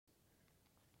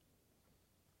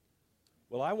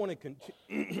Well, I want to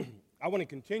I want to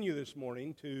continue this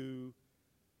morning to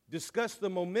discuss the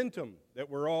momentum that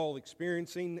we're all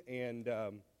experiencing, and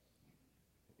I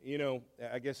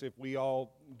guess if we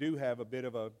all do have a bit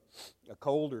of a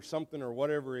cold or something or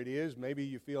whatever it is, maybe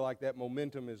you feel like that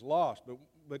momentum is lost.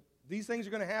 But these things are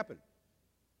going to happen,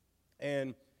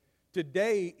 and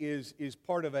today is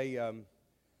part of a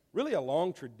really a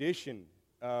long tradition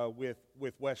with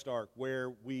West Ark,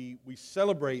 where we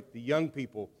celebrate the young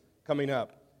people coming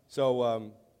up.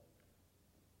 So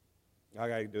I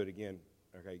got to do it again.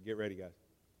 Okay, get ready, guys.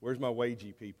 Where's my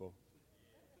wagey people?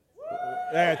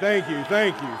 Yeah, thank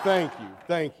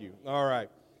you. All right,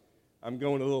 I'm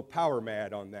going a little power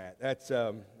mad on that. That's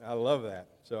I love that.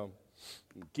 So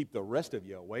keep the rest of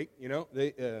you awake.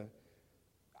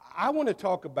 I want to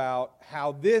talk about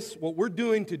how what we're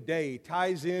doing today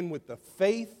ties in with the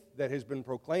faith that has been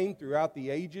proclaimed throughout the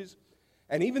ages.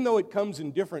 And even though it comes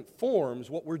in different forms,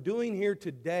 what we're doing here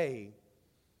today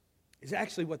is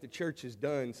actually what the church has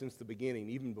done since the beginning,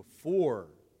 even before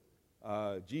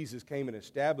Jesus came and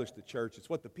established the church. It's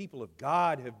what the people of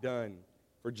God have done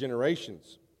for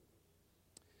generations.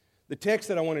 The text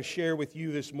that I want to share with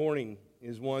you this morning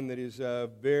is one that is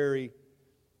very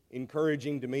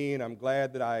encouraging to me, and I'm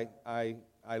glad that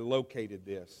I located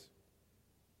this.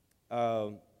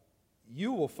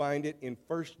 You will find it in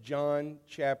 1 John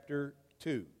chapter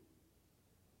 2.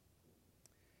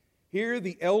 Here,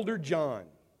 the elder John,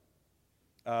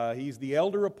 he's the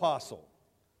elder apostle,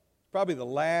 probably the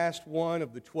last one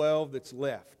of the 12 that's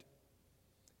left.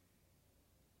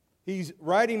 He's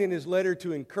writing in his letter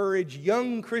to encourage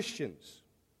young Christians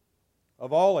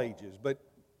of all ages, but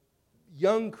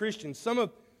young Christians, some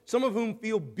of whom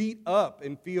feel beat up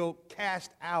and feel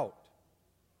cast out.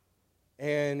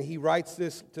 And he writes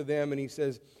this to them, and he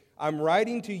says, I'm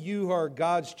writing to you who are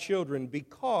God's children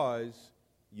because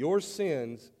your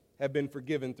sins have been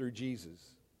forgiven through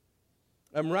Jesus.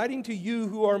 I'm writing to you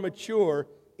who are mature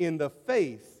in the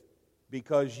faith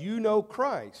because you know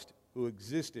Christ who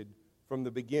existed from the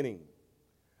beginning.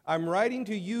 I'm writing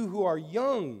to you who are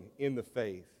young in the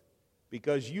faith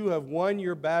because you have won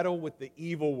your battle with the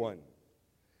evil one.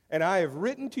 And I have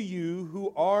written to you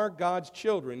who are God's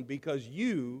children because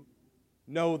you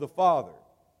know the Father.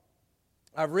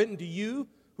 I've written to you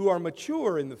who are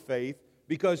mature in the faith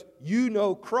because you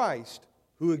know Christ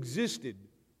who existed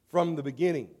from the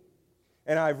beginning.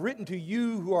 And I've written to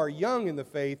you who are young in the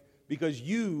faith because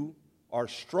you are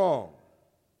strong.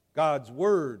 God's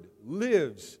word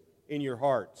lives in your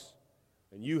hearts,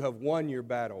 and you have won your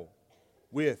battle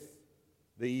with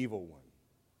the evil one.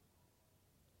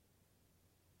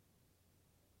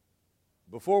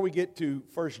 Before we get to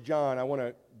 1 John, I want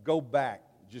to go back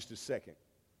just a second.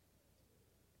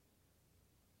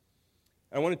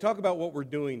 I want to talk about what we're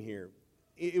doing here.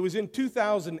 It was in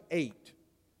 2008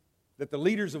 that the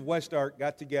leaders of West Ark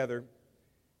got together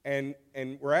and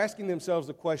were asking themselves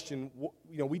the question,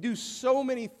 we do so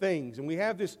many things, and we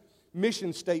have this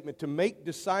mission statement to make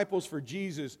disciples for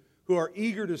Jesus who are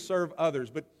eager to serve others.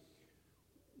 But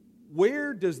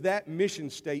where does that mission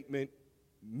statement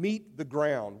meet the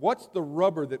ground? What's the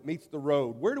rubber that meets the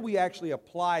road? Where do we actually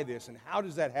apply this, and how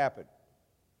does that happen?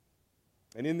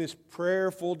 And in this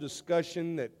prayerful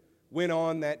discussion that went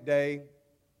on that day,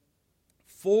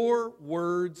 4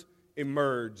 words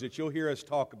emerged that you'll hear us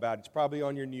talk about. It's probably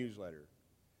on your newsletter.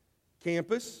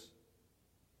 Campus,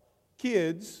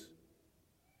 kids,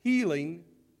 healing,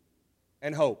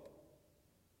 and hope.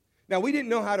 Now, we didn't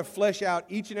know how to flesh out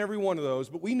each and every one of those,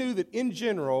 but we knew that in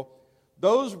general,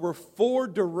 those were 4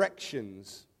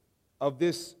 directions of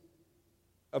this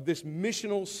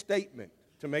missional statement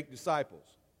to make disciples.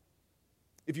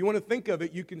 If you want to think of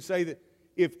it, you can say that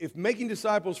if making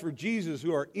disciples for Jesus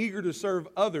who are eager to serve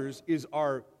others is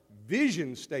our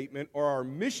vision statement or our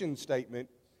mission statement,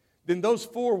 then those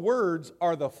 4 words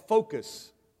are the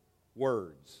focus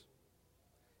words.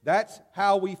 That's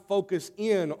how we focus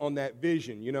in on that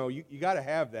vision. You got to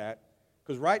have that,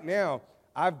 because right now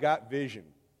I've got vision.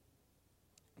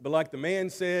 But like the man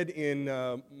said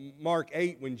in Mark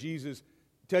 8 when Jesus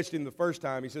touched him the first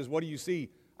time, he says, what do you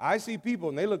see? I see people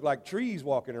and they look like trees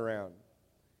walking around.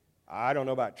 I don't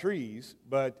know about trees,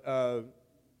 but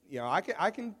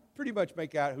I can pretty much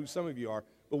make out who some of you are.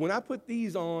 But when I put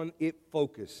these on, it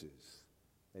focuses.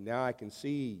 And now I can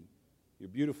see your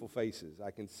beautiful faces.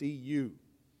 I can see you.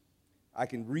 I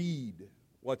can read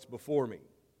what's before me.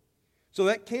 So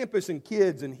that campus and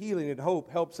kids and healing and hope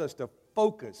helps us to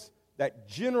focus that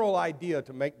general idea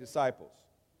to make disciples.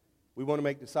 We want to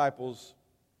make disciples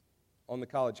on the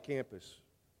college campus.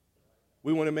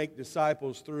 We want to make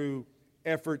disciples through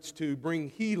efforts to bring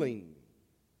healing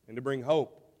and to bring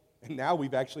hope. And now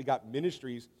we've actually got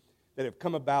ministries that have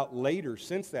come about later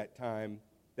since that time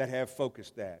that have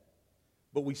focused that.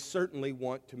 But we certainly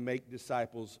want to make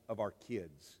disciples of our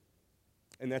kids.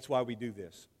 And that's why we do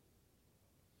this.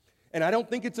 And I don't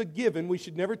think it's a given. We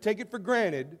should never take it for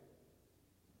granted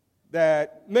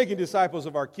that making disciples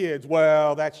of our kids,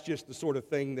 well, that's just the sort of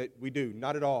thing that we do.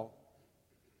 Not at all.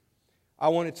 I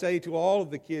want to say to all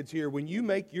of the kids here, when you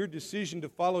make your decision to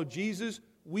follow Jesus,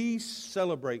 we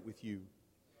celebrate with you.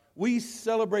 We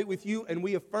celebrate with you and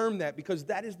we affirm that because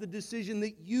that is the decision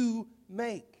that you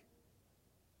make.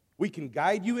 We can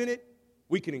guide you in it.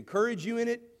 We can encourage you in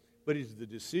it. But it's the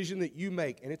decision that you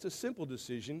make. And it's a simple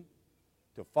decision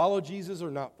to follow Jesus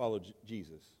or not follow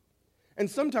Jesus. And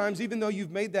sometimes, even though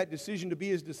you've made that decision to be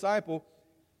His disciple,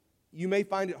 you may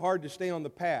find it hard to stay on the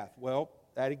path. Well,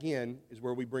 that again is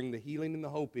where we bring the healing and the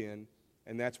hope in.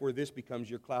 And that's where this becomes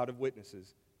your cloud of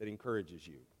witnesses that encourages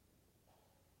you.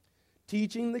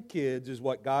 Teaching the kids is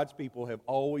what God's people have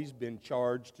always been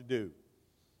charged to do.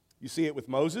 You see it with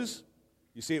Moses.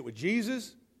 You see it with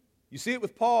Jesus. You see it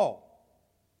with Paul.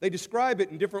 They describe it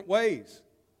in different ways.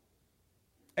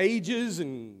 Ages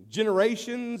and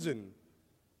generations and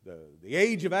the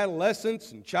age of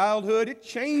adolescence and childhood, it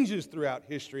changes throughout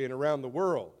history and around the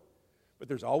world. But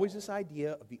there's always this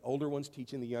idea of the older ones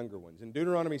teaching the younger ones. In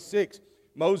Deuteronomy 6,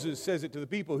 Moses says it to the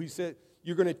people. He said,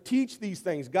 you're going to teach these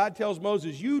things. God tells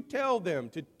Moses, you tell them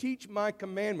to teach my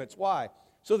commandments. Why?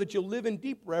 So that you'll live in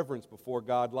deep reverence before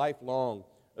God lifelong,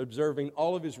 observing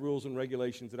all of His rules and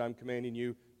regulations that I'm commanding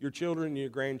you, your children and your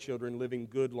grandchildren living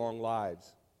good, long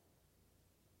lives.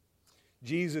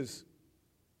 Jesus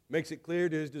makes it clear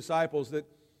to His disciples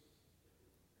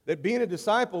that being a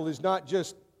disciple is not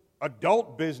just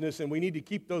adult business and we need to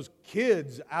keep those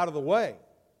kids out of the way.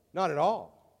 Not at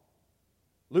all.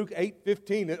 Luke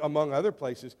 8:15, among other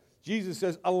places, Jesus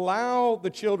says, allow the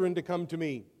children to come to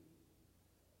me.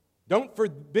 Don't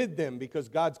forbid them because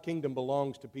God's kingdom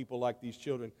belongs to people like these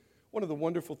children. One of the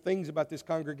wonderful things about this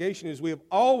congregation is we have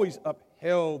always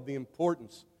upheld the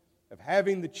importance of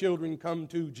having the children come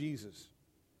to Jesus.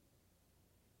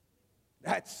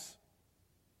 That's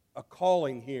a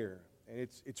calling here, and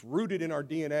it's rooted in our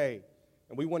DNA,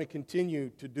 and we want to continue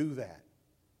to do that.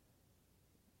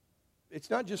 It's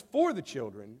not just for the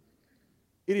children,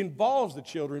 it involves the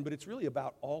children, but it's really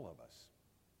about all of us.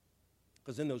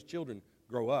 Because then those children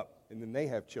grow up, and then they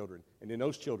have children, and then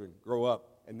those children grow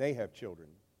up, and they have children.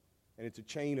 And it's a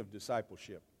chain of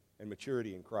discipleship and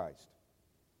maturity in Christ.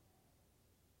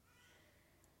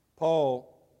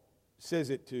 Paul says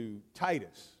it to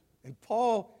Titus, and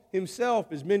Paul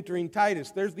himself is mentoring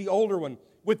Titus. There's the older one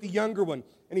with the younger one,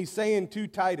 and he's saying to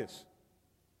Titus,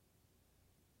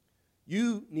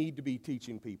 you need to be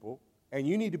teaching people, and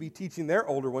you need to be teaching their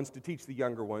older ones to teach the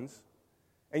younger ones.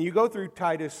 And you go through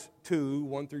Titus 2,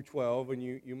 1 through 12, and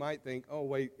you might think, oh,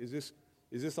 wait, is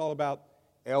this all about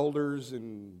elders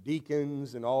and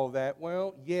deacons and all of that?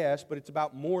 Well, yes, but it's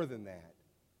about more than that.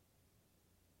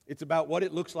 It's about what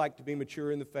it looks like to be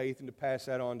mature in the faith and to pass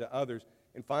that on to others.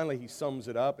 And finally, he sums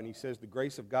it up, and he says, the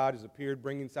grace of God has appeared,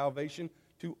 bringing salvation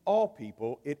to all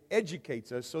people. It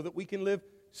educates us so that we can live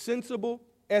sensible,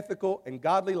 ethical, and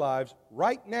godly lives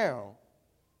right now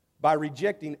by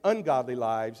rejecting ungodly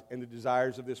lives and the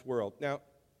desires of this world. Now,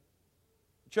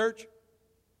 church,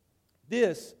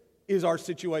 this is our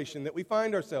situation that we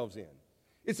find ourselves in.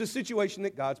 It's a situation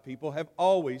that God's people have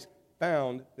always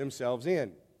found themselves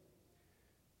in.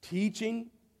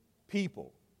 Teaching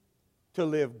people to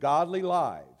live godly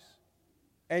lives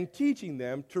and teaching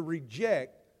them to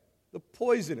reject the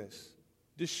poisonous,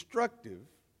 destructive,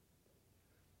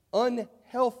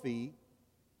 unhealthy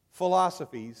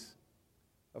philosophies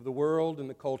of the world and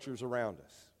the cultures around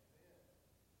us.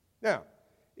 Now,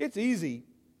 it's easy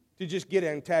to just get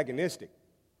antagonistic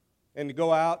and to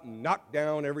go out and knock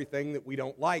down everything that we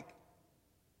don't like.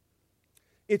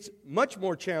 It's much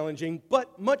more challenging,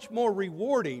 but much more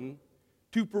rewarding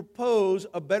to propose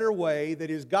a better way that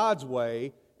is God's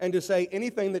way and to say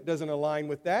anything that doesn't align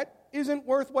with that isn't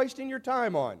worth wasting your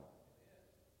time on.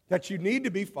 That you need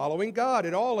to be following God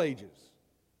at all ages.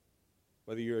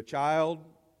 Whether you're a child,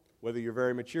 whether you're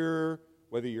very mature,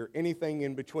 whether you're anything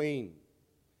in between.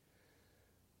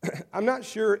 I'm not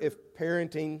sure if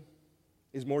parenting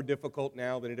is more difficult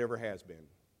now than it ever has been.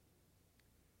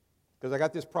 Because I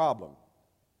got this problem.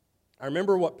 I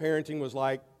remember what parenting was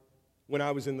like when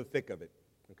I was in the thick of it,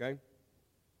 okay?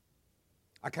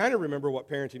 I kind of remember what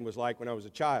parenting was like when I was a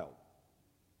child.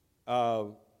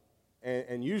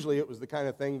 And usually it was the kind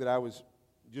of thing that I was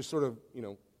just sort of,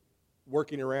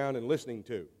 working around and listening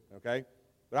to, okay?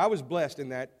 But I was blessed in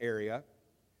that area,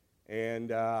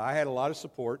 and I had a lot of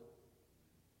support.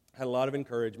 had a lot of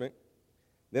encouragement.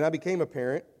 Then I became a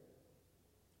parent,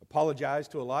 apologized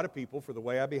to a lot of people for the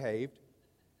way I behaved,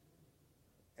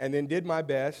 and then did my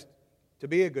best to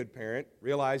be a good parent,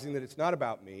 realizing that it's not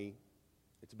about me,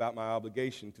 it's about my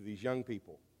obligation to these young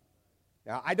people.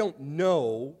 Now, I don't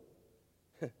know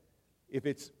if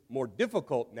it's more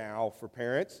difficult now for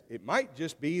parents. It might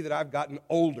just be that I've gotten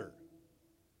older.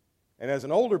 And as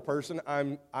an older person,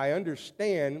 I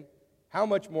understand how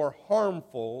much more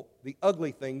harmful the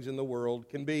ugly things in the world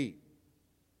can be.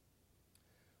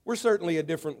 We're certainly a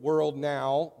different world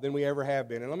now than we ever have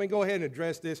been. And let me go ahead and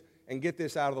address this and get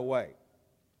this out of the way.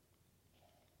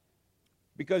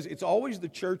 Because it's always the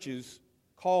church's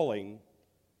calling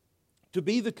to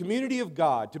be the community of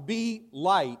God, to be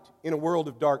light in a world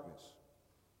of darkness.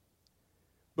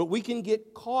 But we can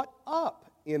get caught up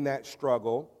in that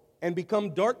struggle and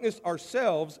become darkness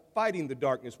ourselves fighting the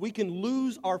darkness. We can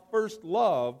lose our first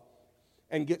love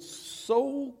and get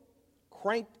so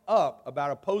cranked up about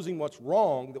opposing what's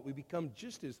wrong that we become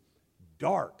just as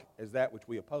dark as that which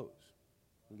we oppose.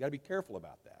 We've got to be careful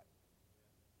about that.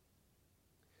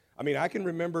 I mean, I can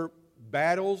remember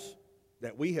battles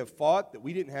that we have fought that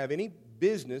we didn't have any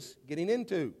business getting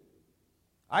into.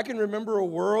 I can remember a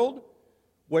world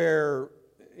where,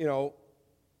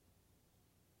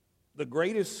 the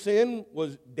greatest sin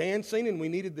was dancing, and we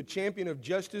needed the champion of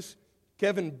justice,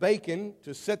 Kevin Bacon,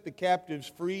 to set the captives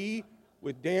free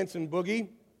with Dancing Boogie.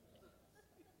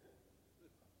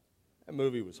 That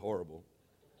movie was horrible.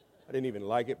 I didn't even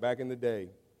like it back in the day.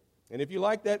 And if you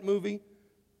like that movie,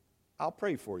 I'll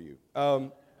pray for you.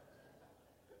 But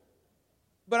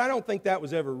I don't think that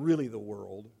was ever really the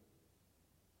world.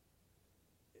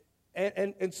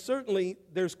 And certainly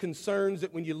there's concerns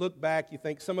that when you look back, you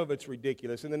think some of it's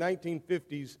ridiculous. In the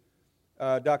 1950s,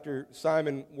 Dr.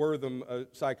 Simon Wortham, a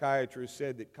psychiatrist,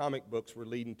 said that comic books were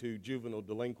leading to juvenile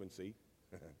delinquency.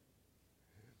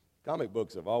 Comic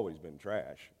books have always been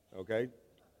trash, okay?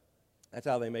 That's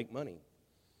how they make money.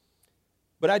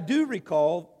 But I do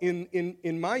recall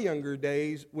in my younger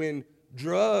days when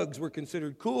drugs were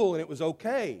considered cool and it was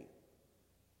okay.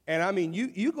 And I mean,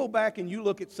 you go back and you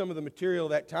look at some of the material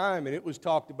that time, and it was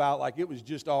talked about like it was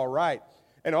just all right.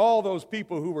 And all those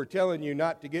people who were telling you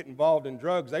not to get involved in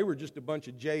drugs, they were just a bunch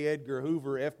of J. Edgar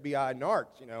Hoover FBI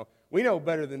narcs, We know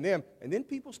better than them. And then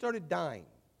people started dying.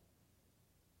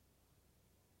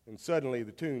 And suddenly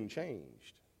the tune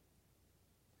changed.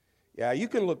 Yeah, you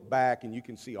can look back and you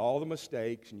can see all the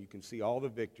mistakes and you can see all the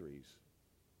victories.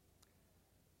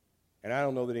 And I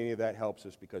don't know that any of that helps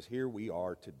us, because here we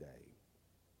are today.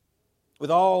 With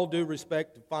all due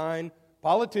respect to fine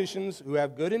politicians who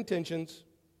have good intentions,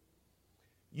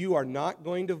 you are not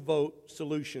going to vote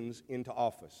solutions into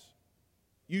office.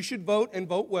 You should vote and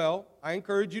vote well. I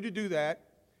encourage you to do that.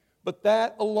 But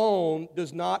that alone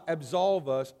does not absolve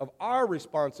us of our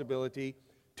responsibility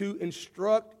to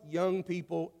instruct young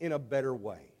people in a better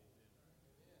way.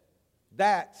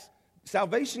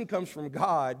 Salvation comes from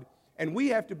God, and we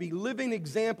have to be living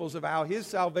examples of how His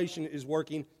salvation is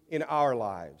working in our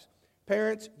lives.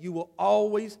 Parents, you will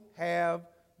always have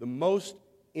the most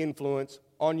influence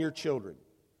on your children,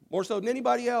 more so than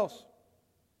anybody else.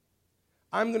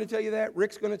 I'm going to tell you that.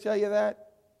 Rick's going to tell you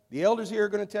that. The elders here are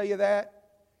going to tell you that.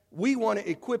 We want to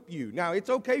equip you. Now, it's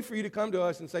okay for you to come to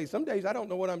us and say, some days I don't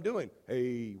know what I'm doing.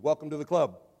 Hey, welcome to the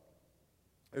club.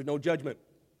 There's no judgment.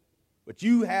 But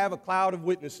you have a cloud of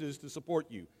witnesses to support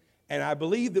you. And I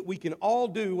believe that we can all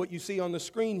do what you see on the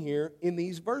screen here in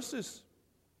these verses.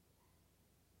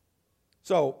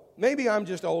 So maybe I'm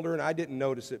just older and I didn't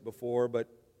notice it before, but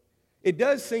it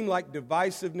does seem like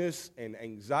divisiveness and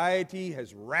anxiety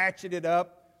has ratcheted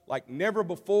up like never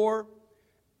before.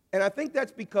 And I think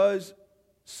that's because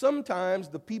sometimes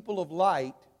the people of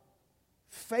light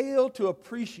fail to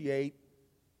appreciate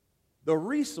the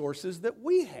resources that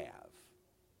we have.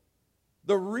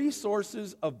 The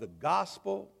resources of the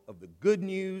gospel, of the good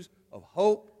news, of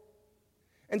hope.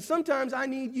 And sometimes I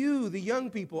need you, the young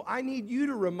people, I need you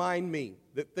to remind me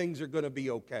that things are going to be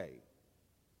okay.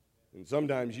 And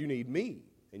sometimes you need me,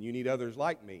 and you need others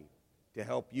like me to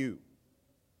help you.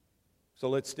 So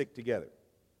let's stick together.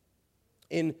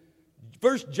 In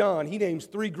 1 John, he names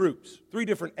three groups, three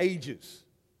different ages.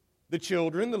 The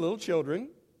children, the little children.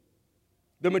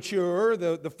 The mature,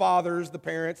 the fathers, the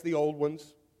parents, the old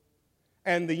ones.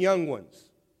 And the young ones.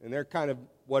 And they're kind of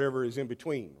whatever is in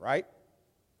between, right?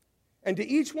 And to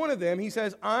each one of them, he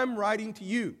says, I'm writing to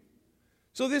you.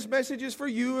 So this message is for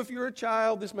you if you're a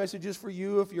child. This message is for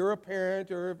you if you're a parent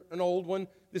or an old one.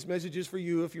 This message is for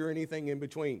you if you're anything in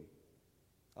between.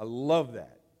 I love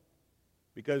that.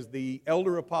 Because the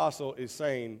elder apostle is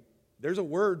saying, there's a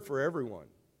word for everyone.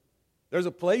 There's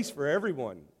a place for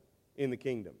everyone. in the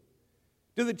kingdom.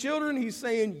 To the children, he's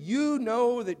saying, you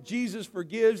know that Jesus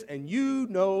forgives and you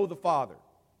know the Father.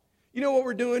 You know what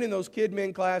we're doing in those Kid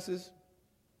Men classes?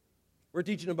 We're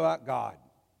teaching them about God.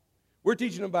 We're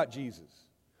teaching them about Jesus.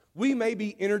 We may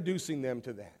be introducing them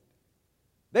to that.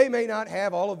 They may not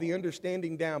have all of the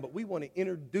understanding down, but we want to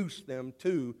introduce them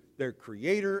to their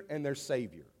Creator and their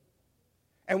Savior.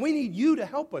 And we need you to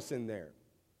help us in there.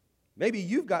 Maybe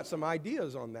you've got some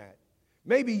ideas on that.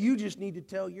 Maybe you just need to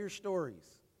tell your stories.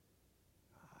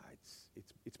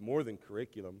 It's more than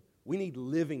curriculum. We need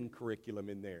living curriculum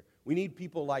in there. We need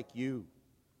people like you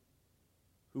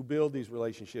who build these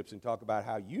relationships and talk about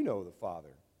how you know the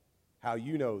Father, how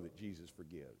you know that Jesus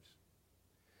forgives.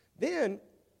 Then,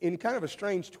 in kind of a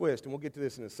strange twist, and we'll get to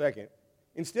this in a second,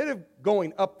 instead of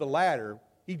going up the ladder,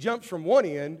 he jumps from one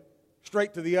end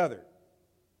straight to the other.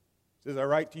 He says, I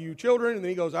write to you children, and then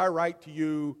he goes, I write to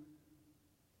you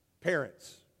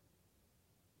parents.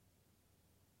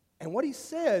 And what he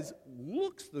says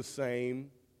looks the same,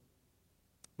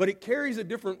 but it carries a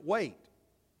different weight.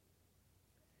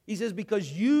 He says,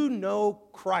 because you know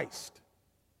Christ,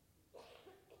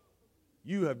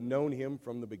 you have known him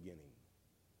from the beginning.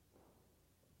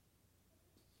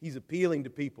 He's appealing to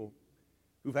people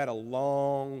who've had a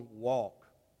long walk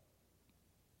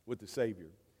with the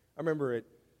Savior. I remember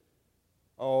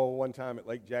one time at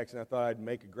Lake Jackson, I thought I'd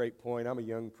make a great point. I'm a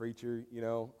young preacher, you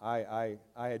know. I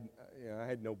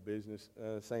had no business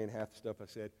saying half the stuff I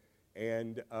said.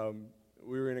 And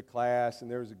we were in a class,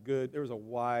 and there was a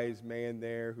wise man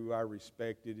there who I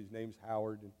respected. His name's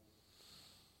Howard. And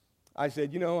I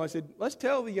said, let's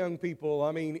tell the young people,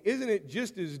 isn't it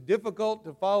just as difficult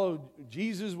to follow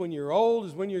Jesus when you're old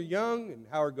as when you're young? And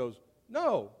Howard goes,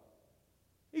 no.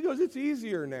 He goes, it's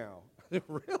easier now. I said,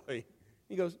 really?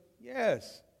 He goes,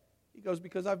 yes. He goes,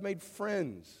 because I've made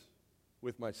friends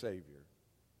with my Savior.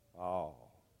 Oh,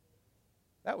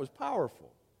 that was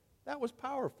powerful. That was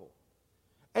powerful.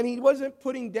 And he wasn't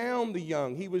putting down the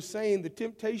young. He was saying the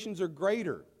temptations are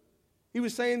greater. He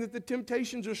was saying that the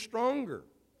temptations are stronger.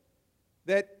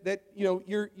 That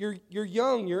you're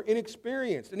young, you're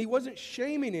inexperienced. And he wasn't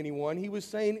shaming anyone. He was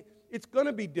saying it's going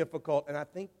to be difficult. And I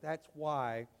think that's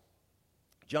why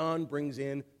John brings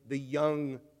in the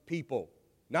young people.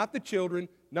 Not the children,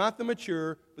 not the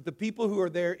mature, but the people who are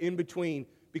there in between,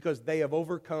 because they have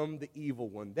overcome the evil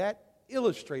one. That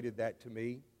illustrated that to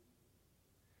me.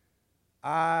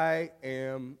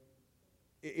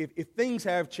 If things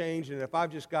have changed and if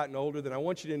I've just gotten older, then I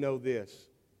want you to know this.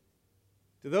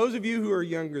 To those of you who are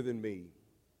younger than me,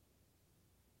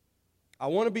 I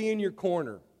want to be in your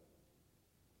corner.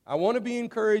 I want to be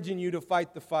encouraging you to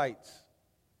fight the fights.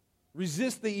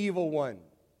 Resist the evil one.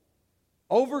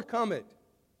 Overcome it.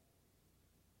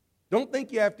 Don't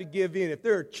think you have to give in. If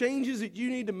there are changes that you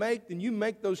need to make, then you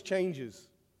make those changes.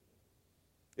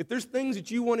 If there's things that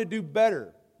you want to do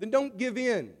better, then don't give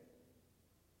in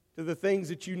to the things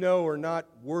that you know are not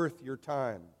worth your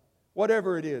time.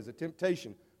 Whatever it is, a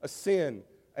temptation, a sin,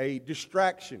 a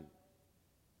distraction.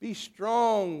 Be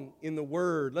strong in the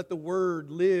Word. Let the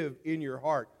Word live in your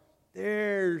heart.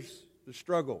 There's the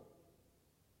struggle.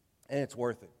 And it's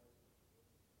worth it.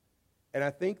 And I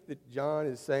think that John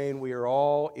is saying we are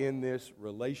all in this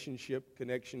relationship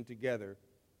connection together.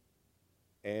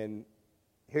 And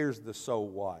here's the so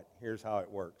what. Here's how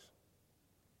it works.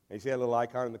 And you see that little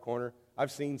icon in the corner?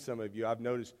 I've seen some of you. I've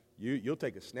noticed you'll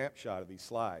take a snapshot of these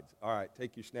slides. All right,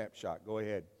 take your snapshot. Go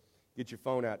ahead. Get your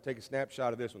phone out. Take a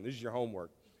snapshot of this one. This is your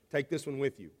homework. Take this one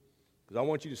with you, because I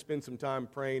want you to spend some time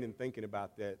praying and thinking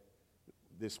about that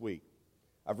this week.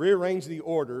 I've rearranged the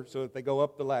order so that they go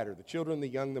up the ladder. The children, the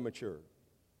young, the mature.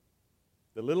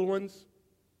 The little ones,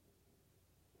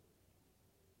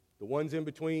 the ones in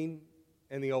between,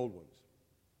 and the old ones.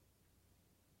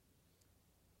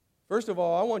 First of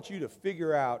all, I want you to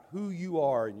figure out who you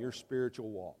are in your spiritual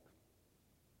walk.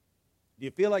 Do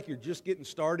you feel like you're just getting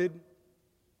started?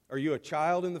 Are you a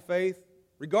child in the faith?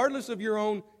 Regardless of your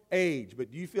own age, but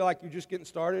do you feel like you're just getting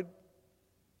started?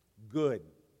 Good.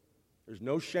 There's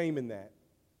no shame in that.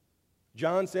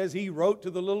 John says he wrote to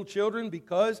the little children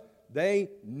because they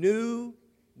knew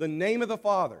the name of the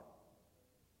Father.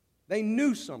 They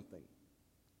knew something.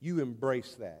 You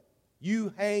embrace that.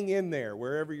 You hang in there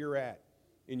wherever you're at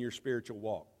in your spiritual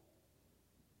walk.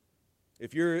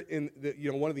 If you're in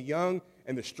one of the young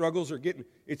and the struggles are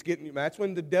that's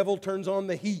when the devil turns on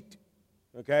the heat,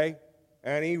 okay?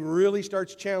 And he really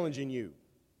starts challenging you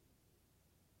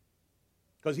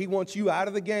because he wants you out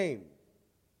of the game.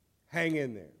 Hang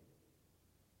in there.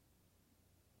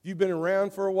 If you've been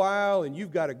around for a while and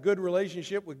you've got a good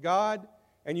relationship with God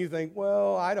and you think,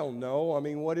 well, I don't know.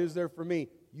 What is there for me?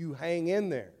 You hang in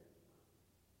there.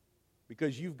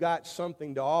 because you've got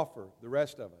something to offer the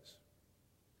rest of us.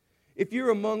 If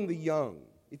you're among the young,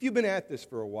 if you've been at this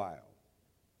for a while,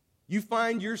 you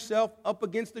find yourself up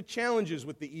against the challenges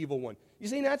with the evil one. You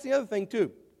see, that's the other thing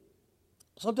too.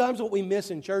 Sometimes what we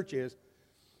miss in church is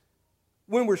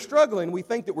when we're struggling, we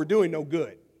think that we're doing no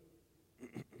good.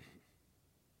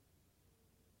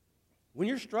 When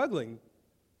you're struggling,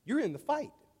 you're in the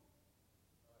fight.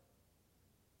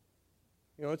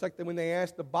 You know, it's like when they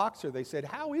asked the boxer, they said,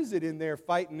 "How is it in there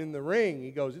fighting in the ring?"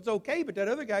 He goes, "It's okay, but that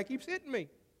other guy keeps hitting me."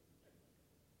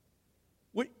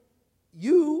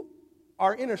 You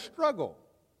are in a struggle.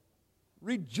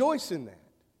 Rejoice in that.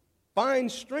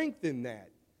 Find strength in that.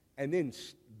 And then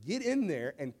get in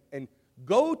there and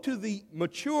go to the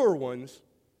mature ones.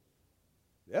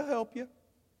 They'll help you.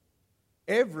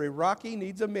 Every Rocky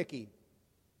needs a Mickey.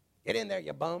 Get in there,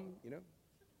 you bum, you know.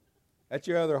 That's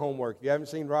your other homework. If you haven't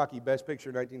seen Rocky, Best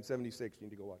Picture 1976, you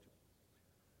need to go watch it.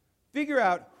 Figure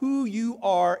out who you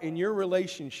are in your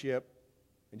relationship,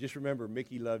 and just remember,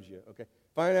 Mickey loves you, okay?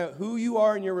 Find out who you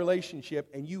are in your relationship,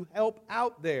 and you help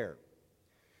out there.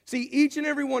 See, each and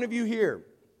every one of you here,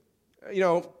 you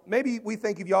know, maybe we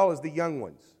think of y'all as the young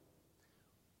ones.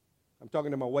 I'm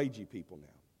talking to my wagey people now.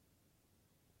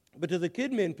 But to the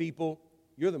kidmin people,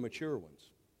 you're the mature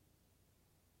ones.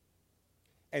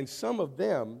 And some of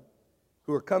them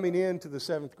who are coming into the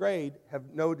 7th grade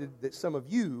have noted that some of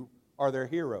you are their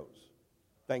heroes.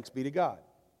 Thanks be to God.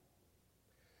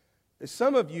 There's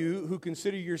some of you who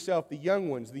consider yourself the young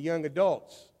ones, the young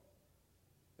adults.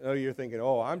 Oh, you're thinking,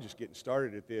 "Oh, I'm just getting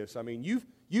started at this." I mean,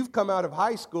 you've come out of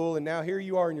high school and now here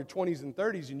you are in your 20s and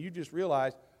 30s and you just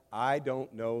realize, "I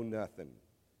don't know nothing."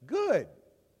 Good.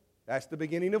 That's the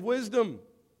beginning of wisdom.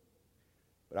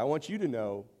 But I want you to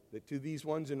know that to these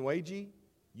ones in Wagee,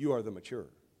 you are the mature.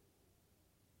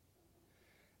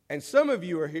 And some of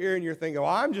you are here and you're thinking, "Oh,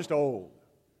 I'm just old.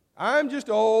 I'm just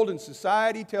old, and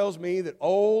society tells me that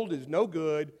old is no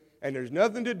good and there's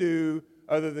nothing to do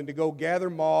other than to go gather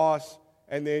moss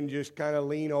and then just kind of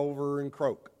lean over and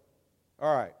croak."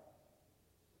 All right.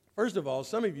 First of all,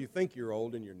 some of you think you're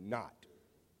old and you're not.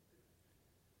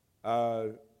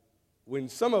 When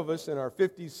some of us in our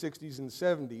 50s, 60s, and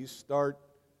 70s start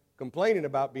complaining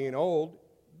about being old,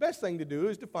 the best thing to do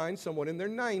is to find someone in their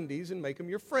 90s and make them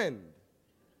your friend.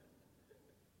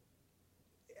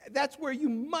 That's where you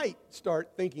might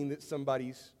start thinking that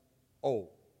somebody's old.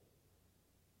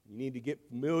 You need to get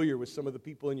familiar with some of the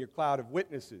people in your cloud of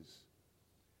witnesses,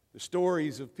 the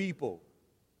stories of people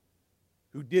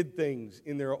who did things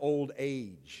in their old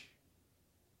age.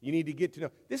 You need to get to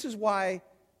know. This is why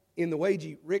in the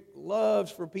Wagee, Rick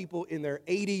loves for people in their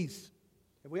 80s.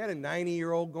 Have we had a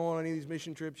 90-year-old go on any of these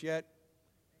mission trips yet?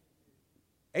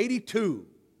 82.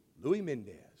 Louis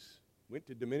Mendez went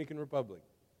to Dominican Republic.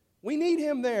 We need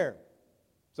him there.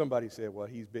 Somebody said, "Well,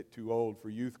 he's a bit too old for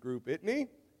youth group, isn't he?"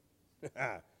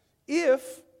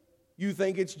 If you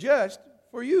think it's just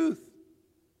for youth,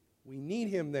 we need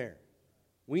him there.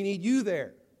 We need you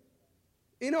there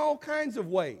in all kinds of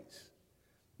ways.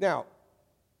 Now,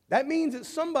 that means that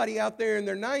somebody out there in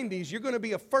their 90s, you're going to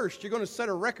be a first. You're going to set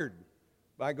a record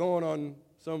by going on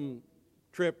some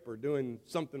trip or doing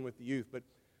something with the youth. But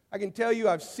I can tell you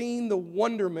I've seen the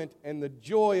wonderment and the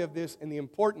joy of this and the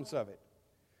importance of it.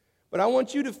 But I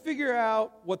want you to figure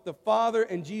out what the Father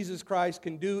and Jesus Christ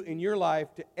can do in your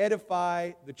life to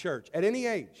edify the church at any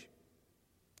age.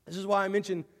 This is why I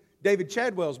mentioned David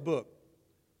Chadwell's book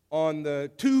on the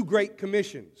 2 Great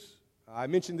Commissions. I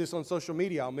mentioned this on social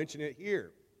media. I'll mention it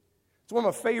here. It's one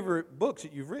of my favorite books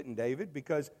that you've written, David,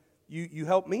 because you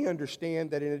help me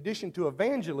understand that in addition to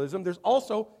evangelism, there's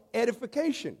also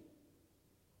edification.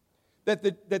 That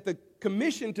the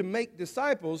commission to make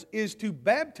disciples is to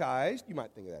baptize, you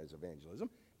might think of that as evangelism,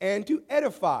 and to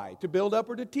edify, to build up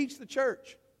or to teach the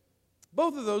church.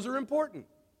 Both of those are important.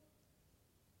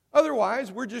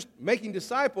 Otherwise, we're just making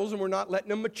disciples and we're not letting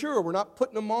them mature. We're not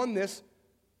putting them on this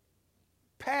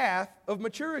path of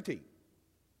maturity.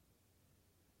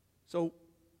 So,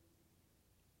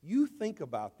 you think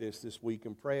about this week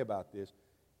and pray about this.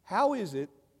 How is it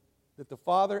that the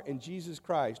Father and Jesus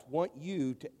Christ want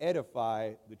you to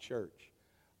edify the church?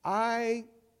 I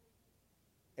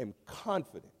am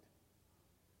confident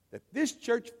that this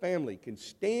church family can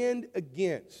stand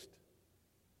against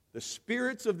the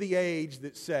spirits of the age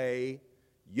that say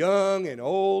young and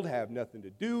old have nothing to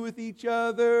do with each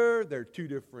other. They're 2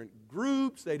 different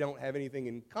groups. They don't have anything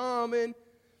in common.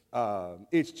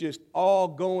 It's just all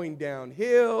going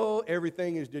downhill.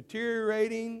 Everything is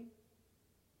deteriorating.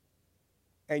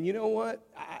 And you know what?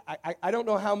 I don't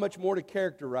know how much more to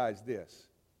characterize this.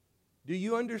 Do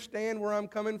you understand where I'm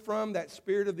coming from, that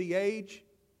spirit of the age?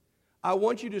 I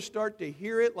want you to start to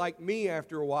hear it like me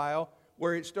after a while,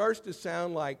 where it starts to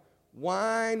sound like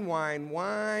whine, whine,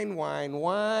 whine, whine,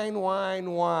 whine,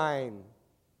 whine, whine.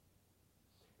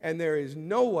 And there is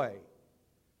no way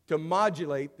to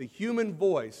modulate the human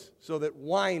voice so that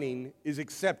whining is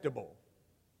acceptable.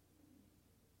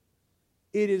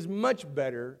 It is much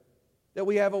better that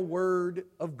we have a word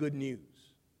of good news.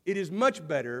 It is much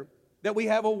better that we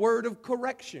have a word of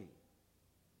correction.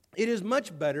 It is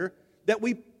much better that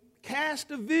we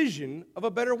cast a vision of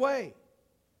a better way,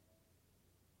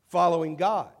 following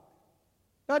God.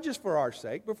 Not just for our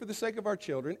sake, but for the sake of our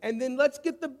children. And then let's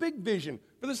get the big vision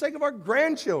for the sake of our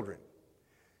grandchildren.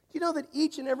 Do you know that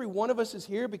each and every one of us is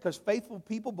here because faithful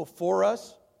people before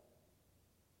us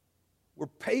were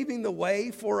paving the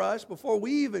way for us before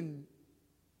we even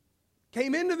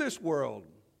came into this world?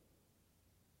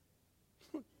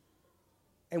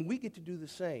 And we get to do the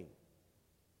same.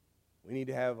 We need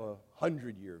to have a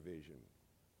 100-year vision,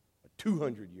 a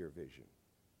 200-year vision.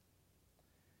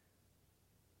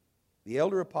 The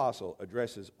elder apostle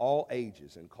addresses all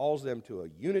ages and calls them to a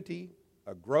unity,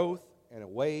 a growth, and a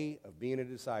way of being a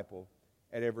disciple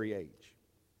at every age.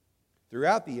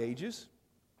 Throughout the ages,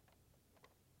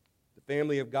 the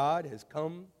family of God has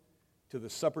come to the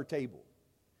supper table.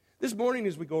 This morning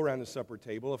as we go around the supper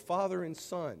table, a father and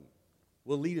son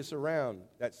will lead us around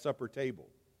that supper table.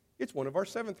 It's one of our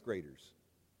 7th graders.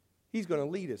 He's going to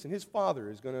lead us, and his father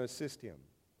is going to assist him.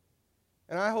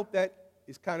 And I hope that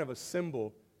is kind of a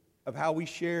symbol of how we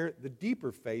share the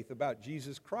deeper faith about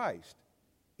Jesus Christ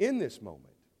in this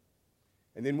moment.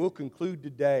 And then we'll conclude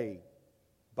today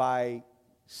by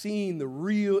seeing the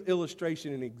real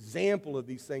illustration and example of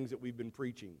these things that we've been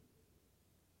preaching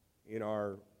in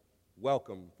our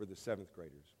welcome for the 7th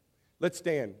graders. Let's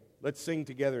stand. Let's sing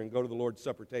together and go to the Lord's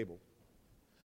Supper table.